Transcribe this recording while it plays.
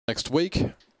next week.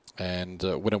 And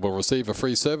winner will receive a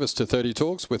free service to 30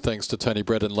 Talks with thanks to Tony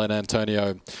Brett and Len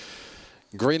Antonio.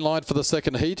 Green light for the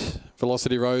second heat.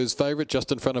 Velocity Rose favourite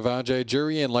just in front of RJ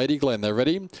Jury and Lady Glen. They're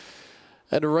ready.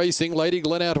 And racing, Lady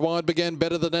Glen out wide began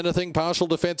better than anything. Partial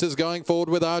Defence is going forward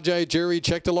with RJ Jury.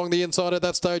 Checked along the inside at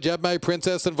that stage. Abmay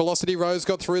Princess and Velocity Rose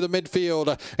got through the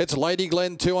midfield. It's Lady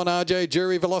Glen 2 on RJ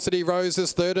Jury. Velocity Rose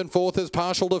is third and fourth is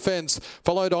Partial Defence.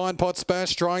 Followed Iron Pot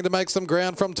Smash trying to make some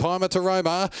ground from Timer to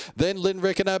Roma. Then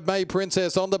Linrick and Abmay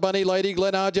Princess on the bunny. Lady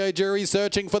Glen, RJ Jury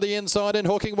searching for the inside and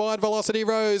hooking wide. Velocity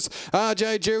Rose.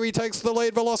 RJ Jury takes the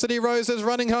lead. Velocity Rose is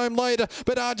running home later,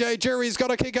 but RJ Jury's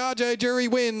got a kick. RJ Jury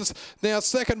wins. Now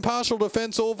second Partial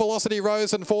Defence, all Velocity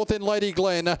Rose, and fourth in Lady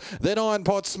Glen. Then Iron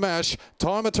Pot Smash,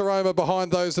 Timer to Roma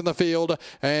behind those in the field,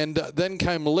 and then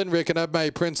came Linrick and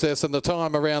Abmay Princess, and the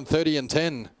time around 30 and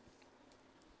 10.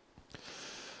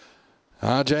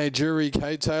 RJ Jury,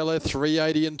 Kate Taylor,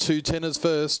 380 and 210 is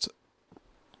first.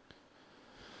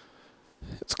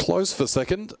 It's close for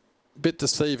second. Bit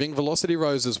deceiving. Velocity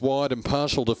Rose is wide and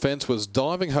Partial Defence was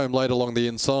diving home late along the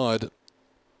inside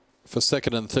for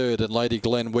second and third, and Lady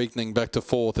Glen weakening back to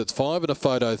fourth. It's 5 and a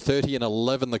photo, 30 and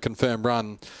 11 the confirmed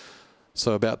run.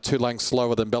 So about 2 lengths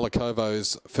slower than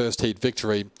Bellacovo's first heat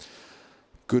victory.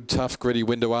 Good, tough, gritty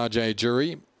win to RJ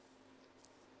Jury.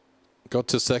 Got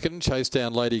to second, chased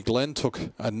down Lady Glen, took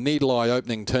a needle-eye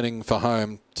opening turning for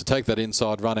home to take that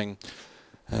inside running,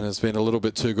 and has been a little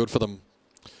bit too good for them.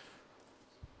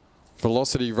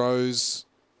 Velocity Rose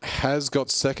has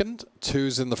got second.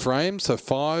 2's in the frame, so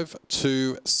 5,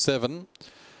 2, 7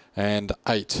 and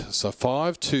 8. So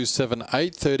 5, 2, 7,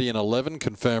 8, 30 and 11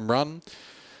 confirmed run.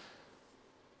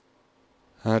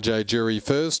 RJ Jury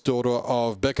first, daughter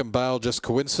of Beckham Bale, just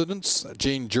coincidence.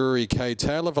 Jean Jury, Kay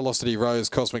Taylor, Velocity Rose,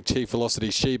 Cosmic Chief,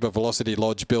 Velocity Sheba, Velocity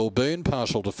Lodge, Bill Boone,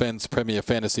 Partial Defence, Premier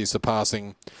Fantasy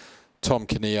surpassing Tom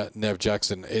Kinnear, Nev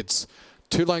Jackson. It's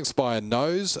 2 lengths by a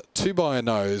nose, 2 by a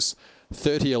nose,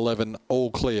 30-11,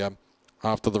 all clear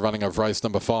after the running of race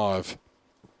number 5.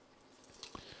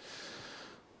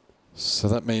 So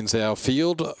that means our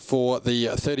field for the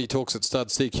 30 Talks at Stud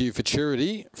CQ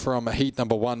Futurity from heat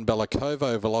number 1,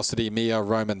 Bellacovo, Velocity Mia,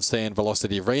 Roman Sand,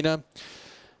 Velocity Arena.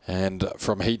 And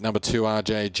from heat number 2,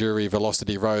 RJ Jury,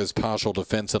 Velocity Rose, Partial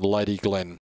Defence and Lady Glen.